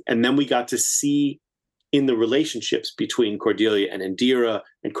amazing. And then we got to see in the relationships between Cordelia and Indira,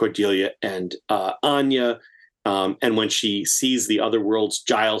 and Cordelia and Anya, and when she sees the other world's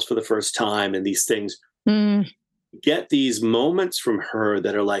Giles for the first time, and these things, get these moments from her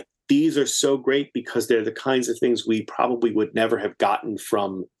that are like, these are so great because they're the kinds of things we probably would never have gotten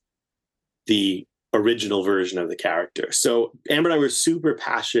from the original version of the character. So Amber and I were super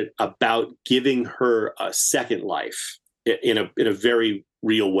passionate about giving her a second life in a very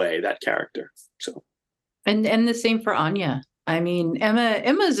real way, that character. So, and the same for Anya. I mean, Emma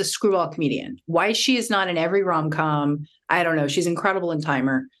is a screwball comedian. Why she is not in every rom-com, I don't know. She's incredible in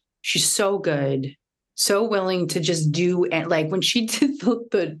Timer. She's so good, so willing to just do, and like when she did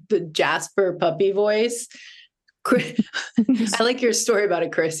the Jasper puppy voice. Chris, I like your story about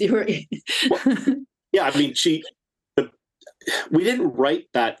it, Chris. You were yeah, I mean, we didn't write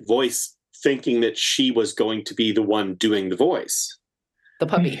that voice thinking that she was going to be the one doing the voice, the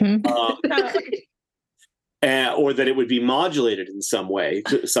puppy, or that it would be modulated in some way,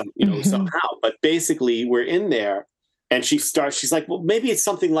 somehow. But basically, we're in there, and she's like, well, maybe it's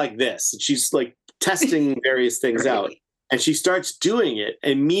something like this. And she's like testing various things out. And she starts doing it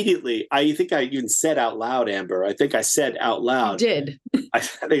immediately. I think I even said out loud, Amber. I think I said out loud. You did. I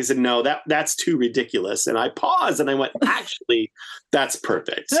think I said, no, that's too ridiculous. And I paused and I went, actually, that's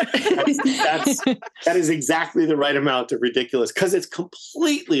perfect. That is exactly the right amount of ridiculous, because it's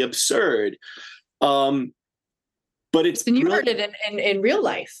completely absurd. But it's and you heard it in real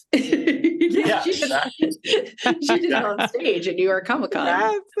life. Yeah, she did it on stage at New York Comic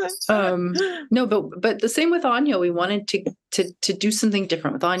Con. No, but the same with Anya. We wanted to do something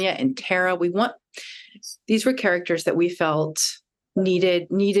different with Anya and Tara. These were characters that we felt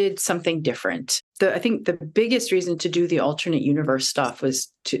needed something different. I think the biggest reason to do the alternate universe stuff was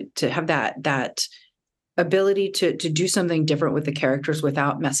to have that ability to do something different with the characters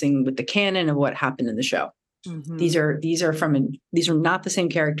without messing with the canon of what happened in the show. Mm-hmm. These are not the same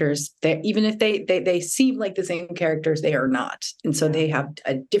characters. Even if they seem like the same characters, they are not. And so they have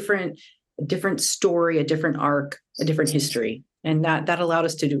a different story, a different arc, a different history. And that allowed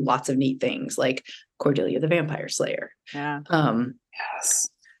us to do lots of neat things like Cordelia the Vampire Slayer. Yeah. Yes.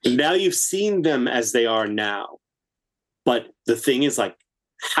 Now you've seen them as they are now. But the thing is, like,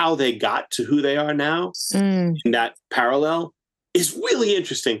 how they got to who they are now in that parallel is really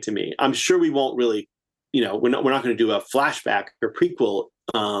interesting to me. I'm sure we won't really, we're not going to do a flashback or prequel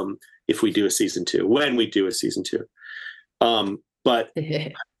if we do a season 2, when we do a season 2. But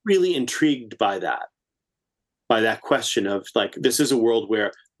I'm really intrigued by that question of, like, this is a world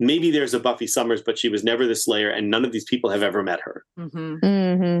where maybe there's a Buffy Summers, but she was never the Slayer, and none of these people have ever met her. Mm-hmm.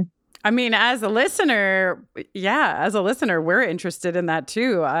 Mm-hmm. I mean, as a listener, we're interested in that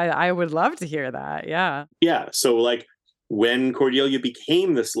too. I would love to hear that. Yeah. Yeah. So, like, when Cordelia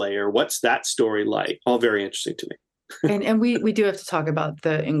became the Slayer, what's that story like? All very interesting to me. and we do have to talk about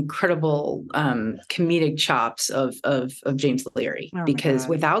the incredible comedic chops of James Leary, because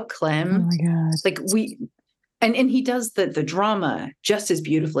without Clem, like and he does the drama just as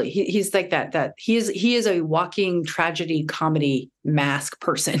beautifully. He's like that he is a walking tragedy comedy mask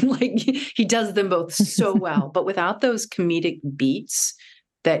person. Like, he does them both so well, but without those comedic beats,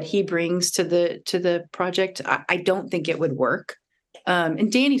 that he brings to the project, I don't think it would work.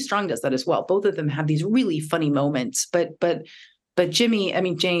 And Danny Strong does that as well. Both of them have these really funny moments, but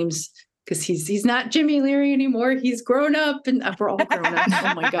James, because he's not Jimmy Leary anymore. He's grown up, and we're all grown up.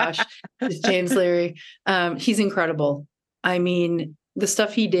 Oh my gosh, it's James Leary. He's incredible. I mean, the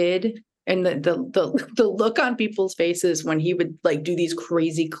stuff he did and the look on people's faces when he would like do these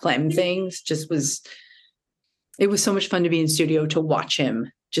crazy Clem things it was so much fun to be in studio to watch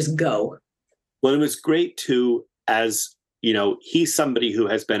him just go. Well, it was great too, as you know, he's somebody who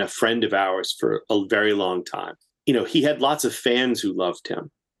has been a friend of ours for a very long time. You know, he had lots of fans who loved him,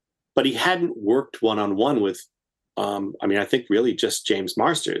 but he hadn't worked one-on-one with, I think really just James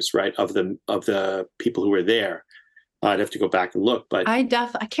Marsters, right? Of the people who were there. I'd have to go back and look, but I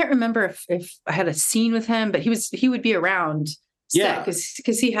can't remember if I had a scene with him, but he would be around. Yeah,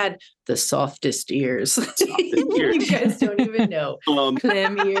 because he had the softest ears. You guys don't even know.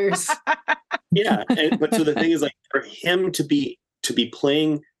 Clem ears. Yeah, but so the thing is, like, for him to be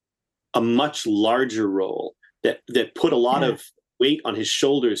playing a much larger role that put a lot of weight on his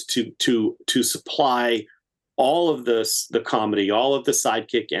shoulders to supply all of the comedy, all of the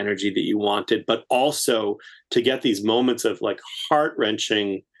sidekick energy that you wanted, but also to get these moments of like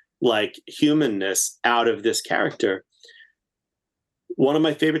heart-wrenching, like humanness out of this character. One of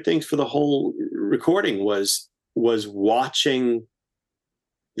my favorite things for the whole recording was watching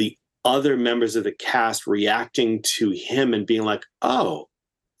the other members of the cast reacting to him and being like, oh,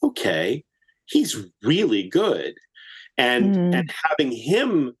 okay, he's really good. And having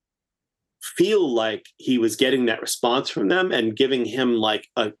him feel like he was getting that response from them and giving him like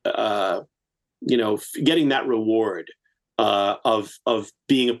getting that reward of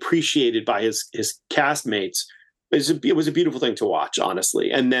being appreciated by his castmates. It was a beautiful thing to watch,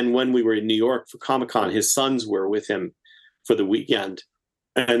 honestly. And then when we were in New York for Comic-Con, his sons were with him for the weekend,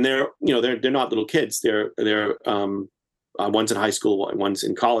 and they're not little kids. They're one's in high school, one's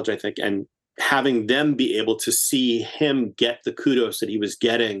in college, I think. And having them be able to see him get the kudos that he was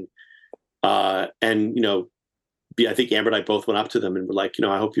getting, I think Amber and I both went up to them and were like,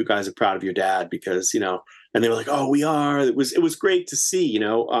 I hope you guys are proud of your dad because, and they were like, oh, we are. It was great to see,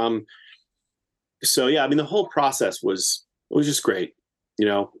 So yeah, I mean, the whole process was just great.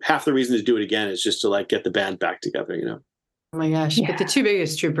 Half the reason to do it again is just to like get the band back together. Oh my gosh! Yeah. But the two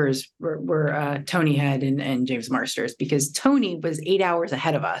biggest troopers were Tony Head and James Marsters, because Tony was 8 hours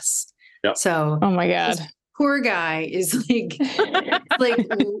ahead of us. Yep. So oh my god, poor guy is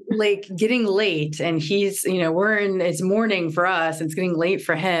like getting late, and he's it's morning for us, and it's getting late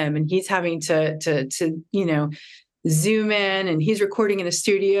for him, and he's having to zoom in, and he's recording in a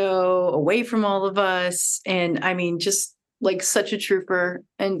studio away from all of us. And I mean, just like such a trooper.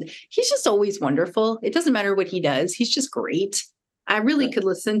 And he's just always wonderful. It doesn't matter what he does. He's just great. I really could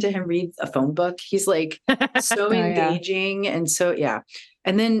listen to him read a phone book. He's like so engaging. And so, yeah.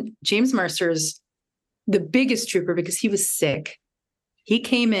 And then James Marsters, the biggest trooper, because he was sick. He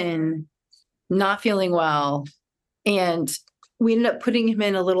came in not feeling well, and we ended up putting him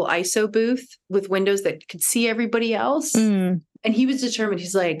in a little ISO booth with windows that could see everybody else. And he was determined.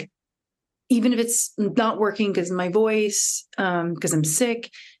 He's like, even if it's not working because of my voice, because I'm sick,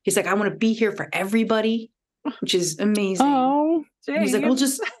 he's like, I want to be here for everybody, which is amazing. Oh, he's like,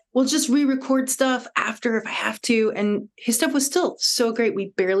 we'll just re-record stuff after if I have to. And his stuff was still so great.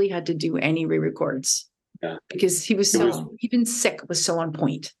 We barely had to do any re-records because he was even sick was so on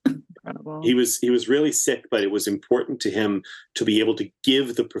point. Incredible. He was really sick, but it was important to him to be able to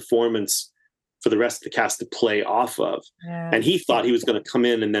give the performance for the rest of the cast to play off of. Yeah. And he thought he was going to come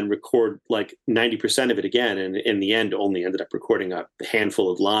in and then record like 90% of it again. And in the end, only ended up recording a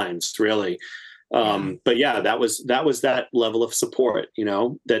handful of lines, really. But yeah, that was that level of support,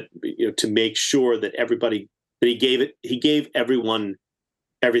 to make sure that everybody, that he gave everyone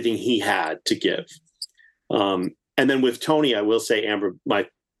everything he had to give. And then with Tony, I will say, Amber,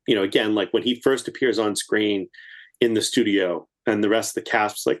 again, like when he first appears on screen in the studio and the rest of the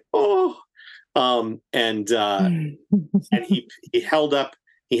cast was like, oh, and he held up,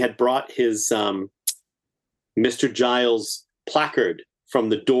 he had brought his Mr. Giles placard from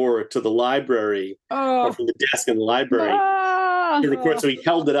the door to the library, or from the desk in the library to record. So he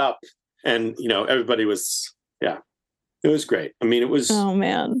held it up, and everybody was, it was great. I mean, it was, oh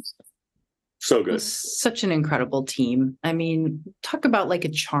man, so good. Such an incredible team. I mean, talk about like a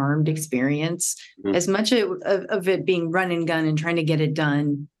charmed experience. Mm-hmm. As much of it being run and gun and trying to get it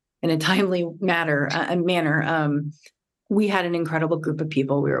done in a timely manner. We had an incredible group of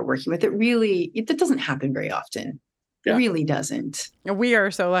people we were working with. It doesn't happen very often. Yeah. Really doesn't. We are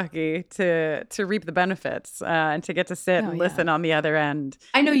so lucky to reap the benefits and to get to sit and listen on the other end.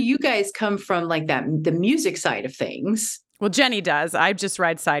 I know you guys come from like the music side of things. Well, Jenny does. I just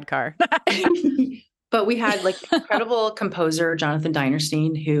ride sidecar. But we had like incredible composer Jonathan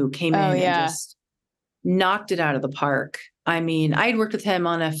Dinerstein who came in and just knocked it out of the park. I mean, I'd worked with him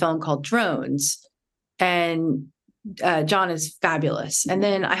on a film called Drones, and John is fabulous. And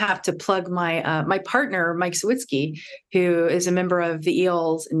then I have to plug my my partner, Mike Sawitsky, who is a member of the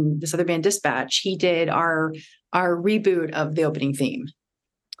Eels and this other band Dispatch. He did our reboot of the opening theme.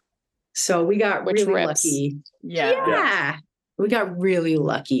 So we got really lucky. Yeah. We got really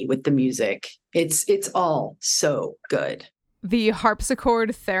lucky with the music. It's all so good. The harpsichord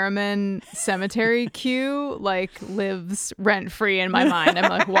theremin cemetery cue like lives rent free in my mind. I'm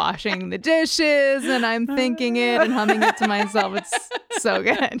like washing the dishes and I'm thinking it and humming it to myself. It's so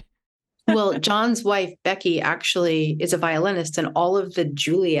good. Well, John's wife, Becky, actually is a violinist, and all of the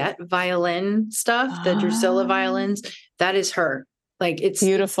Juliet violin stuff, the Drusilla violins, that is her. Like it's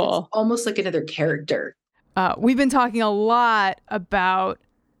beautiful. It's almost like another character. We've been talking a lot about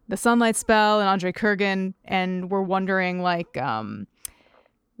the Sunlight Spell and Andre Kurgan, and we're wondering like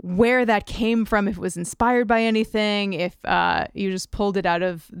where that came from, if it was inspired by anything, if you just pulled it out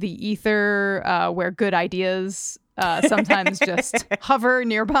of the ether, where good ideas sometimes just hover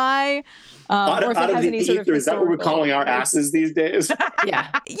nearby. Out of the ether, is that what we're calling our asses these days? Yeah.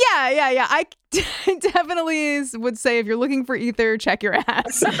 I definitely would say if you're looking for ether, check your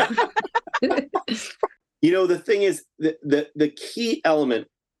ass. You know, the thing is, the key element,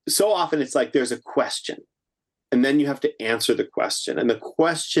 so often it's like there's a question, and then you have to answer the question. And the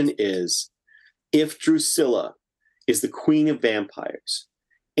question is, if Drusilla is the queen of vampires,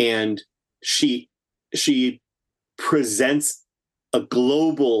 and she presents a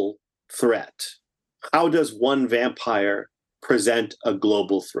global threat, how does one vampire present a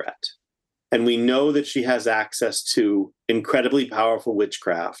global threat? And we know that she has access to incredibly powerful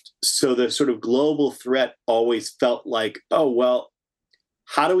witchcraft. So the sort of global threat always felt like, oh, well,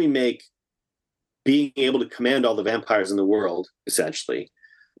 how do we make being able to command all the vampires in the world, essentially,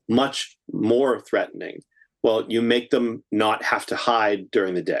 much more threatening? Well, you make them not have to hide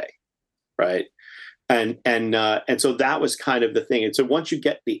during the day, right? And so that was kind of the thing. And so once you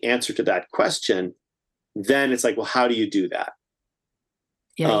get the answer to that question, then it's like, well, how do you do that?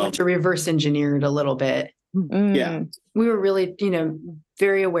 Yeah, you have to reverse engineer it a little bit. Yeah. We were really,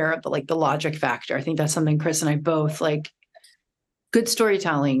 very aware of the logic factor. I think that's something Chris and I both like. Good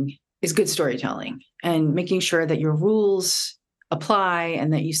storytelling is good storytelling, and making sure that your rules apply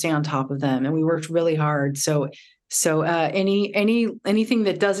and that you stay on top of them. And we worked really hard. So anything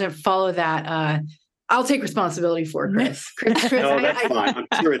that doesn't follow that, I'll take responsibility for, Chris. Chris, no, that's fine.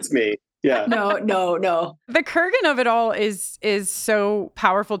 I'm sure it's me. Yeah. No. The Kurgan of it all is so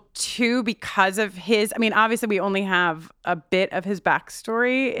powerful too because of his. I mean, obviously we only have a bit of his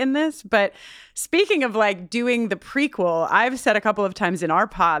backstory in this, but speaking of like doing the prequel, I've said a couple of times in our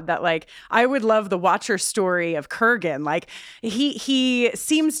pod that like I would love the Watcher story of Kurgan. Like he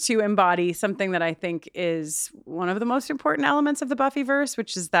seems to embody something that I think is one of the most important elements of the Buffyverse,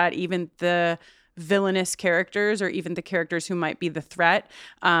 which is that even the villainous characters, or even the characters who might be the threat,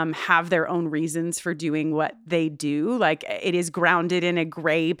 have their own reasons for doing what they do. Like it is grounded in a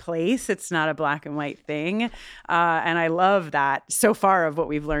gray place. It's not a black and white thing. And I love that so far of what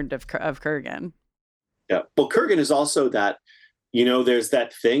we've learned of Kurgan. Yeah. Well, Kurgan is also that, there's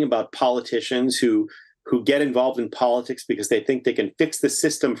that thing about politicians who get involved in politics because they think they can fix the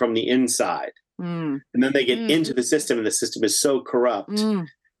system from the inside. And then they get into the system and the system is so corrupt.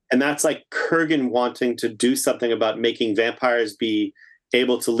 And that's like Kurgan wanting to do something about making vampires be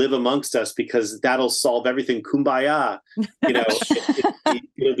able to live amongst us because that'll solve everything. Kumbaya,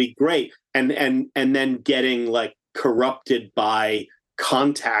 it'll be great. And then getting like corrupted by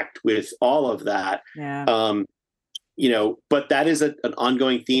contact with all of that. Yeah. But that is an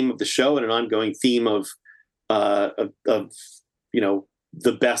ongoing theme of the show and an ongoing theme of the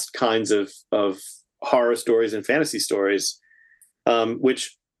best kinds of horror stories and fantasy stories,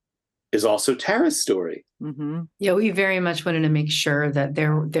 which is also Tara's story. Mm-hmm. Yeah, we very much wanted to make sure that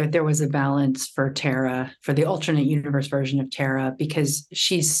there was a balance for Tara, for the alternate universe version of Tara, because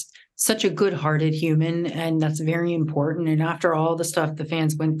she's such a good-hearted human, and that's very important. And after all the stuff the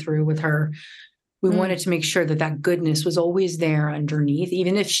fans went through with her, we wanted to make sure that goodness was always there underneath,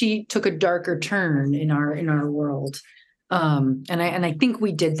 even if she took a darker turn in our world. And I think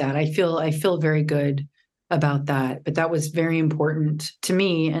we did that. I feel very good about that, but that was very important to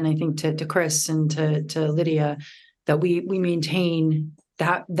me, and I think to Chris and to Lydia, that we maintain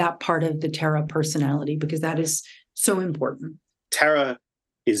that part of the Tara personality, because that is So important. Tara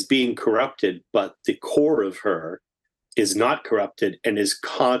is being corrupted, but the core of her is not corrupted and is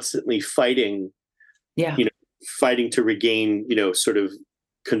constantly fighting, fighting to regain, sort of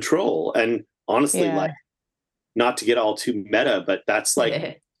control. And honestly, like, not to get all too meta, but that's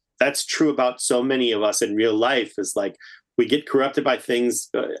like, that's true about so many of us in real life, is like, we get corrupted by things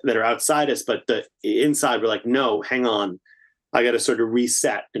that are outside us, but the inside we're like, no, hang on. I got to sort of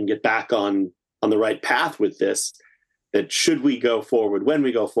reset and get back on the right path with this. That should we go forward, when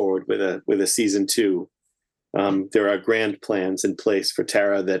we go forward with a season 2, there are grand plans in place for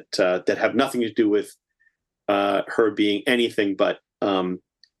Tara that have nothing to do with her being anything but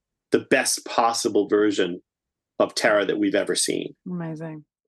the best possible version of Tara that we've ever seen. Amazing.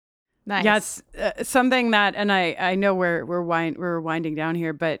 Nice. Yes, something that, and I know we're winding down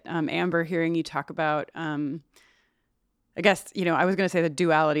here, but Amber, hearing you talk about, I guess, I was going to say the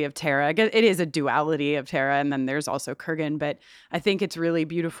duality of Tara. I guess it is a duality of Tara, and then there's also Kurgan. But I think it's really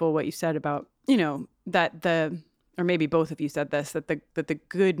beautiful what you said about, that or maybe both of you said this, that the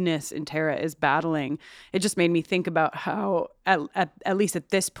goodness in Tara is battling. It just made me think about how, at least at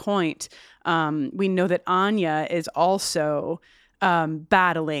this point, we know that Anya is also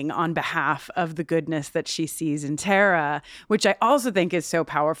battling on behalf of the goodness that she sees in Tara, which I also think is so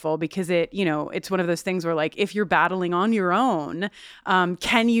powerful, because it's one of those things where, like, if you're battling on your own,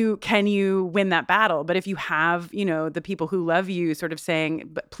 can you win that battle? But if you have, the people who love you sort of saying,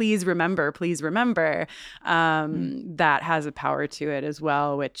 but please remember, that has a power to it as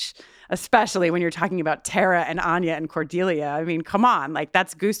well, which, especially when you're talking about Tara and Anya and Cordelia, I mean, come on, like,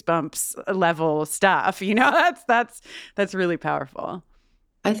 that's Goosebumps level stuff, that's really powerful.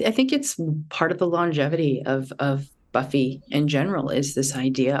 I think it's part of the longevity of Buffy in general, is this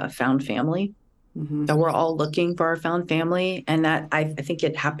idea of found family, that we're all looking for our found family. And that I think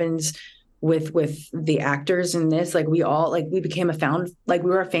it happens with the actors in this, like, we became we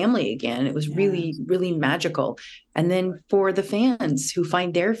were a family again. It was really, really magical. And then for the fans who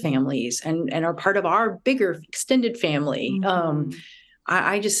find their families and are part of our bigger extended family,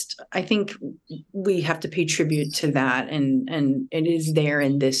 I think we have to pay tribute to that, and it is there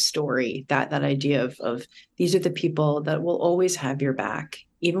in this story, that idea of these are the people that will always have your back,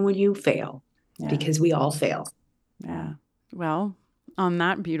 even when you fail, because we all fail. Yeah. Well, on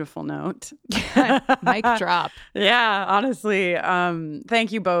that beautiful note, mic drop. Yeah, honestly,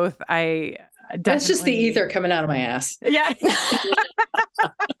 thank you both. That's just the ether coming out of my ass. Yeah.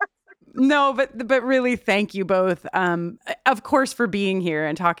 No, but really, thank you both, of course, for being here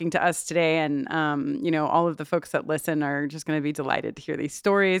and talking to us today. And, all of the folks that listen are just going to be delighted to hear these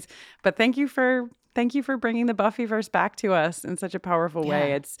stories. But thank you for bringing the Buffyverse back to us in such a powerful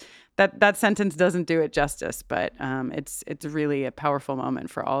way. It's that sentence doesn't do it justice, but it's really a powerful moment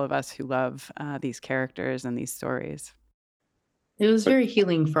for all of us who love these characters and these stories. It was very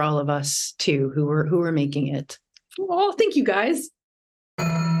healing for all of us too, who were making it. Oh, thank you guys.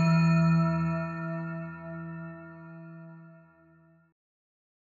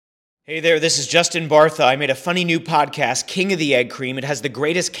 Hey there, this is Justin Bartha. I made a funny new podcast, King of the Egg Cream. It has the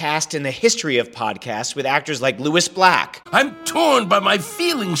greatest cast in the history of podcasts, with actors like Louis Black. I'm torn by my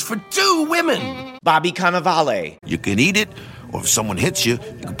feelings for 2 women. Bobby Cannavale. You can eat it, or if someone hits you,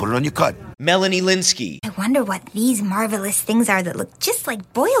 you can put it on your cut. Melanie Linsky. I wonder what these marvelous things are that look just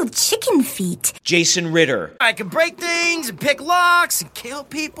like boiled chicken feet. Jason Ritter. I can break things and pick locks and kill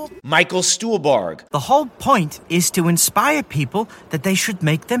people. Michael Stuhlbarg. The whole point is to inspire people that they should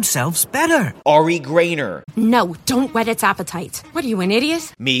make themselves better. Ari Grainer. No, don't whet its appetite. What are you, an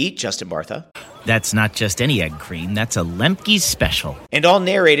idiot? Me, Justin Bartha. That's not just any egg cream, that's a Lemke's special. And all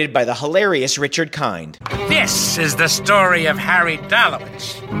narrated by the hilarious Richard Kind. This is the story of Harry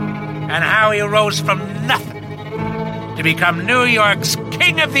Dalowitz and how he rose from nothing to become New York's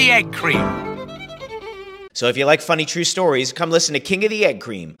King of the Egg Cream. So if you like funny true stories, come listen to King of the Egg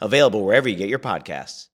Cream, available wherever you get your podcasts.